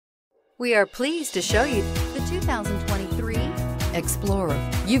We are pleased to show you the 2023 Explorer.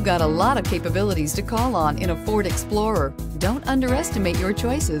 You've got a lot of capabilities to call on in a Ford Explorer. Don't underestimate your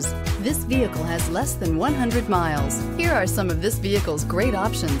choices. This vehicle has less than 100 miles. Here are some of this vehicle's great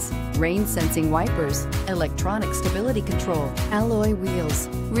options: rain-sensing wipers, electronic stability control, alloy wheels,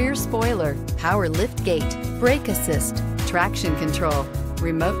 rear spoiler, power liftgate, brake assist, traction control,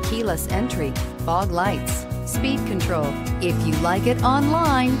 remote keyless entry, fog lights, speed control. If you like it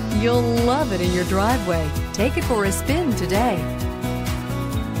online, you'll love it in your driveway. Take it for a spin today.